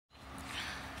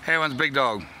Hey everyone's Big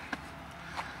Dog.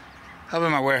 I'm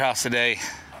in my warehouse today.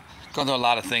 Going through a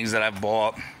lot of things that I've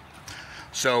bought.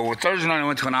 So Thursday night I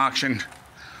went to an auction.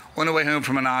 On the way home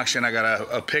from an auction, I got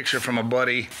a picture from a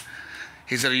buddy.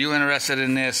 He said, "Are you interested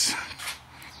in this?"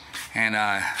 And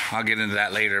I'll get into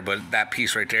that later, but that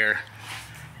piece right there.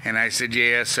 And I said,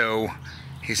 yeah. So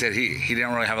he said he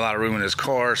didn't really have a lot of room in his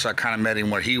car, so I kind of met him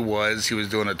where he was. He was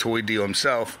doing a toy deal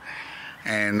himself.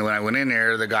 And when I went in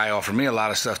there, the guy offered me a lot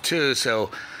of stuff too,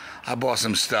 so I bought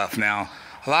some stuff. Now,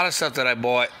 a lot of stuff that I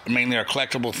bought mainly are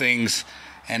collectible things,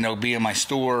 and they'll be in my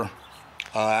store.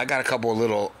 I got a couple of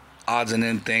little odds and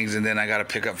end things, and then I got to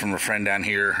pick up from a friend down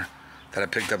here that I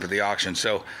picked up at the auction.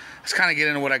 So let's kind of get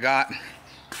into what I got.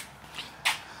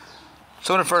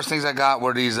 So one of the first things I got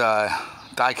were these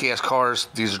Diecast cars.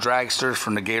 These are dragsters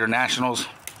from the Gator Nationals.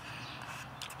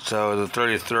 So the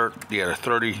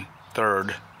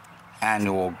 33rd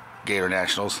annual Gator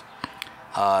Nationals.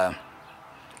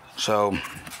 So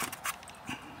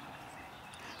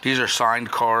these are signed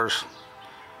cars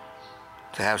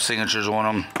to have signatures on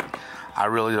them. I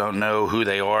really don't know who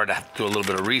they are. I have to do a little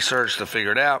bit of research to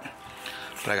figure it out.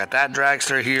 But I got that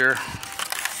dragster here.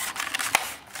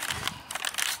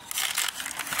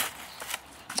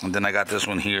 And then I got this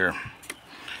one here.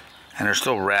 And they're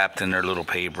still wrapped in their little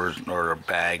papers or their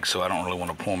bags, so I don't really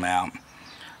want to pull them out.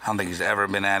 I don't think he's ever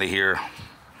been out of here.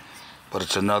 But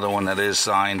it's another one that is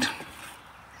signed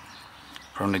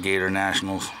from the Gator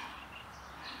Nationals.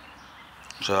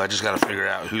 So I just got to figure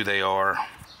out who they are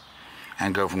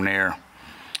and go from there.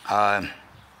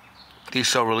 These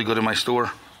sell really good in my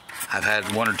store. I've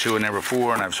had one or two in there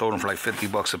before, and I've sold them for like 50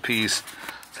 bucks a piece.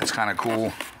 So that's kind of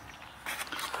cool.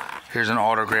 Here's an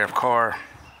autographed car.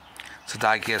 It's a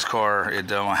diecast car. It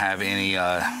don't have any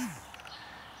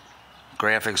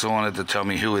graphics on it to tell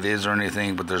me who it is or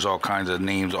anything, but there's all kinds of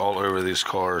names all over these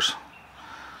cars.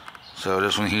 So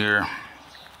this one here,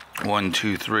 1,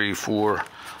 2, 3, 4,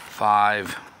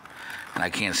 5, and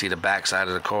I can't see the back side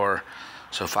of the car.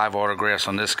 So 5 autographs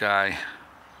on this guy.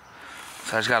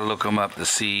 So I just got to look them up to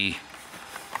see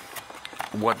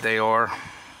what they are.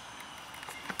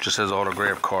 Just says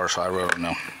autographed car, so I really don't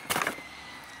know.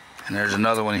 And there's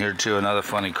another one here too, another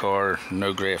funny car,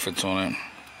 no graphics on it.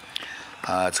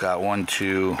 It's got 1,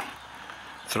 2,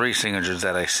 3 signatures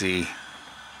that I see,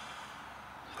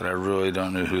 but I really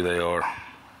don't know who they are.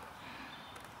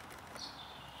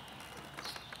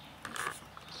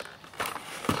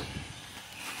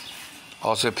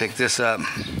 Also picked this up.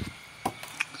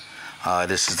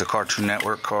 This is the Cartoon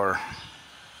Network car.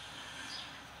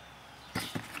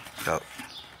 Got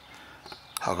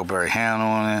Huckleberry Hound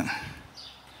on it.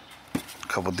 A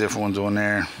couple different ones on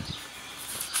there.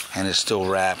 And it's still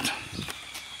wrapped.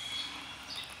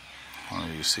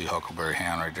 You see Huckleberry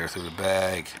Hound right there through the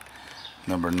bag.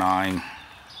 Number 9.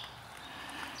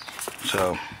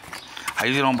 So, I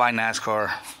usually don't buy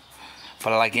NASCAR,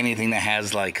 but I like anything that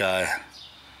has like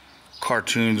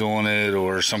cartoons on it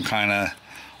or some kind of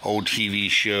old TV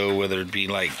show, whether it be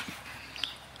like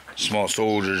Small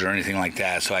Soldiers or anything like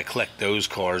that. So I collect those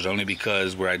cars only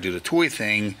because where I do the toy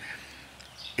thing,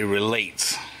 it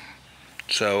relates.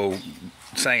 So,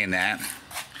 saying that,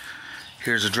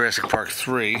 here's a Jurassic Park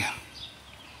 3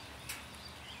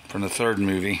 from the 3rd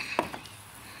movie.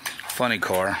 Funny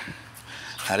car.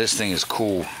 Now this thing is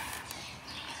cool,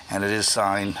 and it is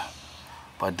signed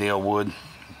by Dale Wood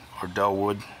or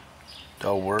Delwood,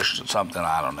 Delworth, something,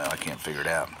 I don't know, I can't figure it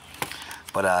out.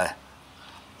 But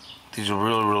these are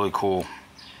really cool.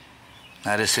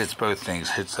 Now this hits both things.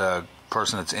 Hits a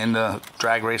person that's into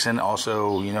drag racing.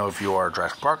 Also, you know, if you are a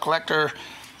Jurassic Park collector,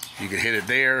 you could hit it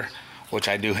there, which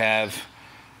I do have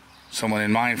someone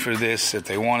in mind for this, if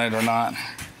they want it or not.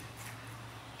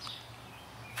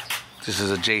 This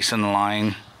is a Jason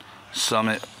Line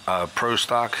Summit Pro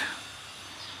Stock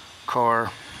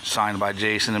car, signed by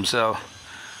Jason himself.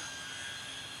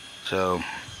 So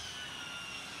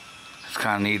it's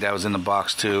kind of neat. That was in the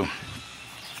box too.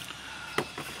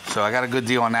 So I got a good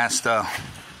deal on that stuff.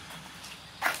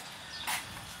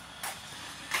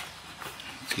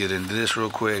 Let's get into this real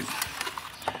quick.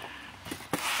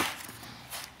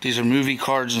 These are movie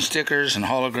cards and stickers and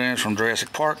holograms from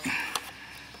Jurassic Park.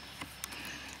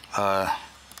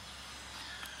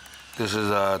 This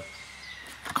is a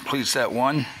complete set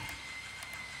 1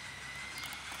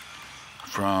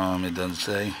 from, it doesn't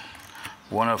say,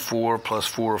 1 of 4 plus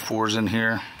 4 of 4s in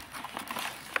here.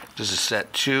 This is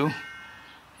set 2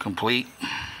 complete,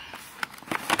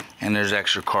 and there's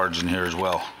extra cards in here as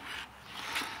well.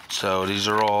 So these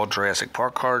are all Jurassic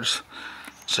Park cards.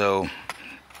 So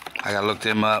I gotta look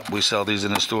them up. We sell these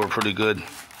in the store pretty good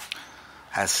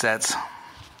as sets.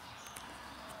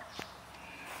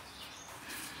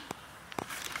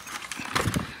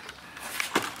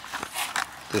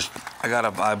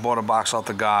 I bought a box off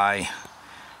the guy.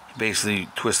 He basically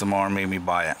twisted my arm, made me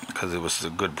buy it because it was a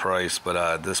good price.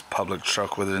 But this public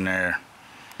truck was in there,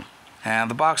 and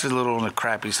the box is a little on the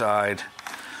crappy side.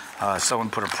 Someone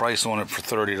put a price on it for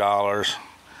 $30.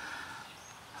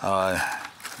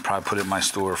 Probably put it in my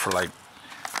store for like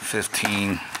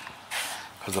 $15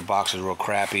 because the box is real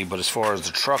crappy. But as far as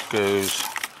the truck goes,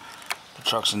 the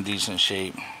truck's in decent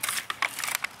shape,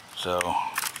 so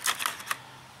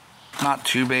not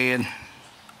too bad.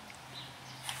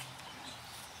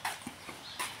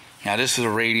 Now this is a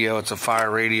radio. It's a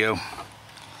fire radio.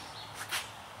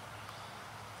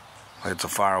 It's a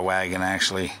fire wagon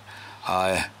actually,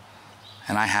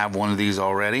 and I have one of these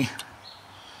already.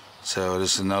 So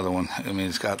this is another one. I mean,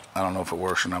 it's got, I don't know if it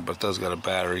works or not, but it does got a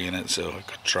battery in it, so I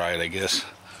could try it, I guess.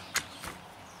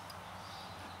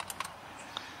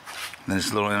 Then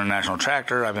this little international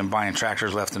tractor. I've been buying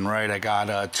tractors left and right. I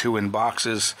got 2 in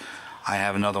boxes. I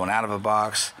have another one out of a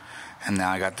box, and now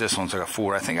I got this one, so I got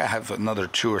 4. I think I have another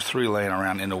 2 or 3 laying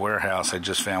around in the warehouse I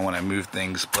just found when I moved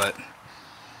things, but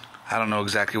I don't know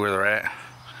exactly where they're at.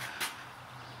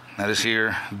 Now this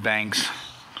here, banks,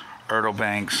 Ertl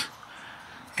banks.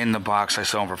 In the box, I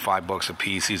sell them for $5 a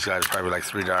piece. These guys are probably like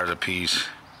 $3 a piece.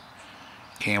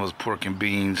 Campbell's pork and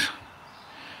beans.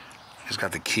 It's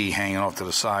got the key hanging off to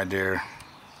the side there.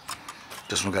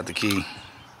 This one got the key.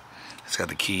 It's got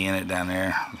the key in it down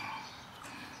there.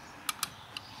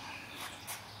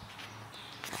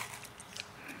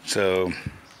 So,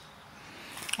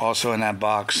 also in that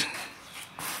box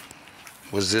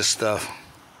was this stuff.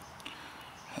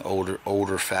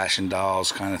 Older fashioned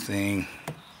dolls kind of thing.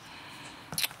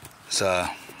 It's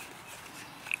like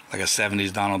a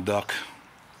 70s Donald Duck,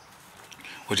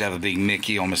 which I have a big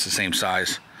Mickey, almost the same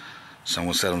size.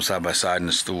 Someone set them side by side in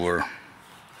the store.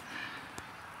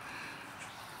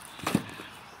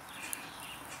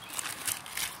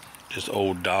 Just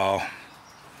old doll.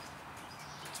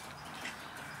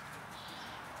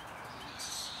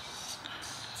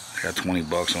 I got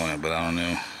 $20 on it, but I don't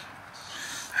know.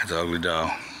 That's an ugly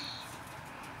doll.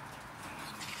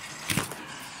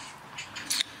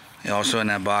 And also in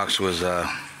that box was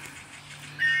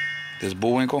this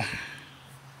Bullwinkle,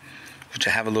 which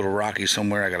I have a little Rocky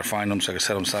somewhere. I gotta find them so I can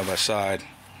set them side by side.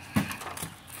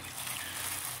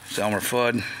 It's Elmer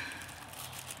Fudd.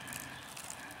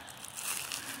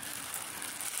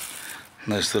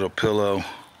 Nice little pillow.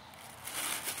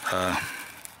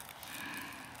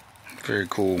 Very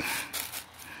cool.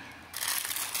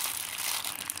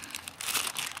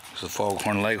 It's a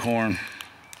Foghorn Leghorn.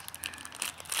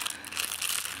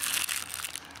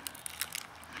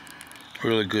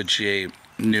 Really good shape,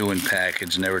 new in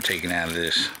package, never taken out of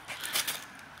this.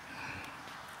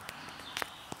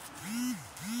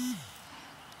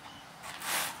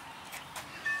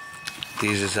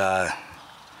 These is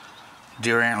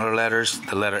deer antler letters,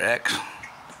 the letter X.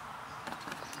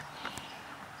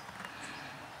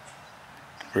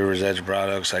 River's Edge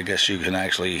products. I guess you can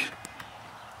actually,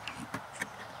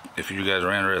 if you guys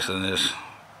are interested in this.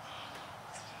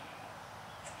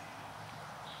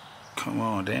 Come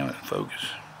on, damn it, focus.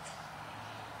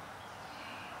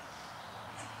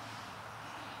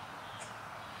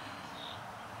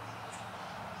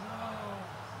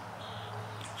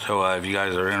 So if you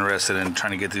guys are interested in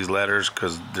trying to get these letters,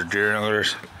 because they're deer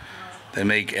antlers, they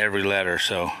make every letter,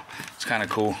 so it's kind of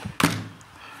cool.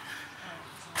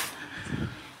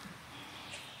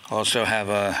 Also have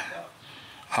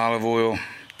olive oil.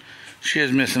 She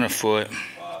is missing a foot,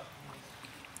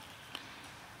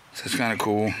 so it's kind of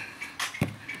cool.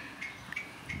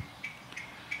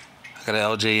 I got an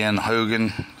LJN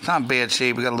Hogan. It's not in bad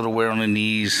shape. We got a little wear on the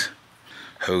knees.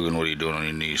 Hogan, what are you doing on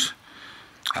your knees?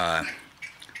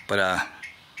 But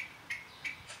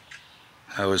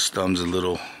his thumb's a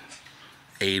little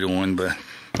ate on, but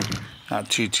not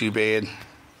too bad.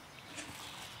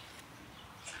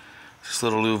 This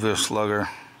little Louisville Slugger,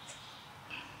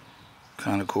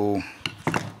 kind of cool.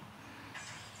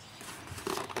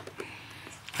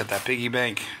 Got that piggy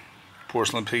bank,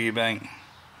 porcelain piggy bank.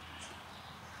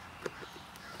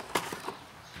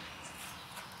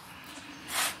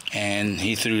 And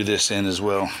he threw this in as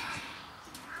well.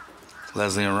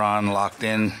 Leslie and Ron locked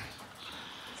in.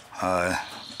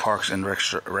 Parks and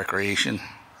Recreation.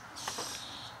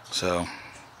 So,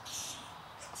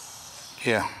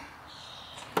 yeah.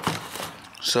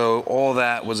 So all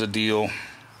that was a deal.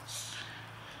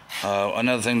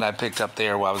 Another thing that I picked up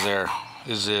there while I was there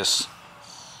is this,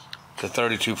 the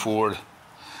 32 Ford.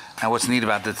 Now what's neat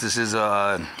about this is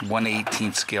a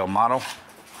 1/18 scale model,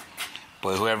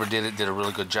 but whoever did it did a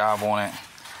really good job on it.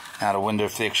 Now the window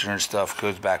fixture and stuff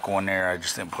goes back on there. I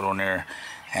just didn't put on there.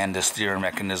 And the steering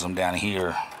mechanism down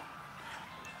here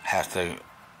has to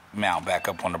mount back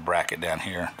up on the bracket down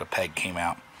here. The peg came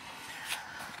out.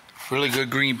 Really good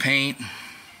green paint.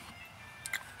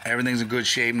 Everything's in good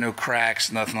shape, no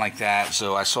cracks, nothing like that.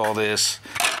 So I saw this.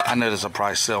 I know this will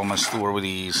probably sell in my store with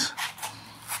ease,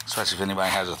 especially if anybody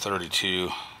has a 32.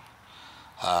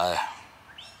 But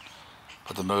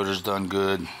the motor's done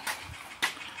good.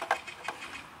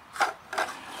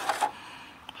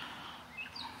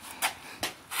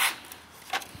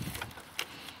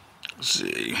 Let's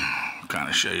see, kind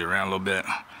of show you around a little bit.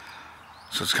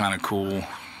 So it's kind of cool.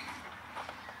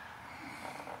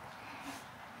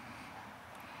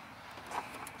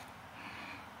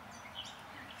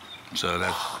 So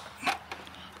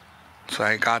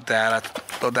I got that. I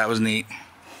thought that was neat.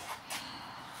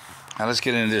 Now let's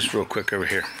get into this real quick over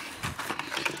here.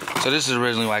 So this is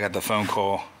originally why I got the phone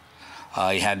call.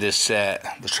 You had this set,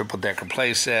 the triple decker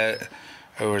play set,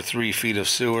 over 3 feet of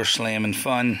sewer, slamming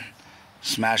fun,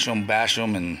 smash 'em, bash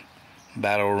 'em, and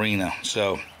battle arena.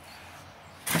 So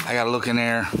I got to look in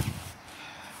there.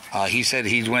 He said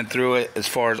he went through it as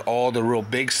far as all the real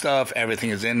big stuff. Everything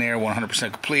is in there,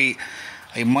 100% complete.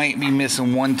 He might be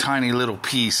missing one tiny little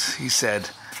piece. He said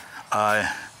one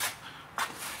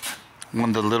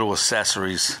of the little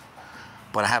accessories,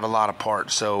 but I have a lot of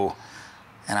parts. So,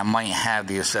 and I might have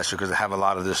the accessory because I have a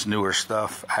lot of this newer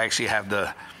stuff. I actually have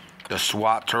the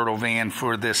SWAT turtle van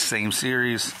for this same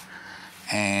series,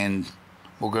 and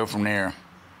we'll go from there.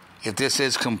 If this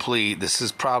is complete, this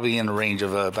is probably in the range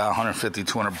of about 150,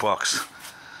 200 bucks.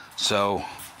 So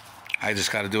I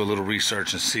just got to do a little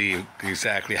research and see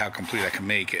exactly how complete I can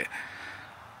make it.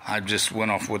 I just went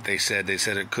off what they said. They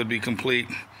said it could be complete.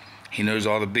 He knows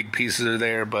all the big pieces are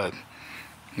there, but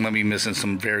I'm going to be missing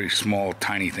some very small,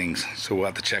 tiny things. So we'll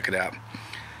have to check it out.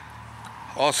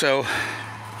 Also,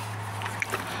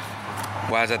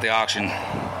 while I was at the auction,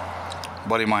 a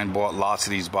buddy of mine bought lots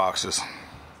of these boxes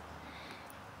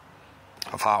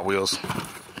of Hot Wheels.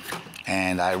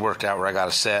 And I worked out where I got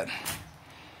a set.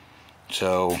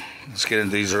 So let's get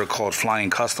into these. Are called Flying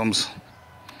Customs.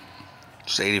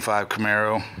 It's 85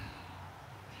 Camaro.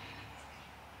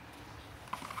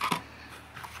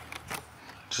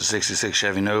 It's a 66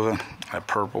 Chevy Nova, that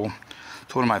purple.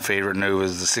 It's one of my favorite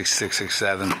Novas, the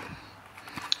 6667. One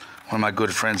of my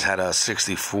good friends had a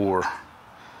 64. I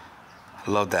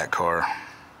love that car.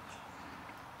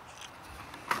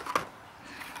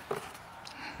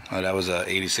 Oh, that was a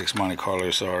 86 Monte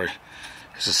Carlo, sorry.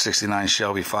 It's a 69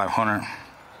 Shelby 500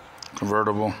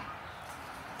 convertible.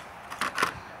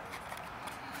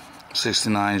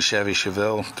 69 Chevy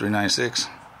Chevelle 396.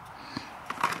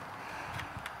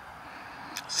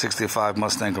 65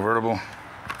 Mustang convertible.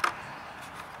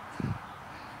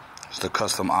 It's the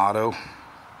custom auto.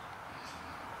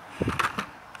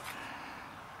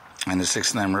 And the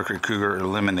 69 Mercury Cougar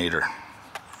Eliminator.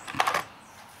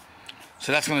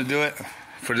 So that's going to do it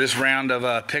for this round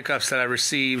of pickups that I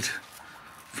received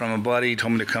from a buddy. He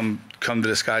told me to come to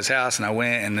this guy's house, and I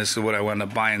went, and this is what I wound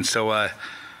up buying. So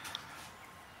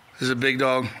this is a Big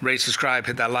Dog. Rate, subscribe,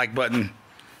 hit that like button.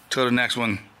 Till the next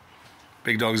one,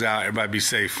 Big Dog's out. Everybody be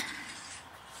safe.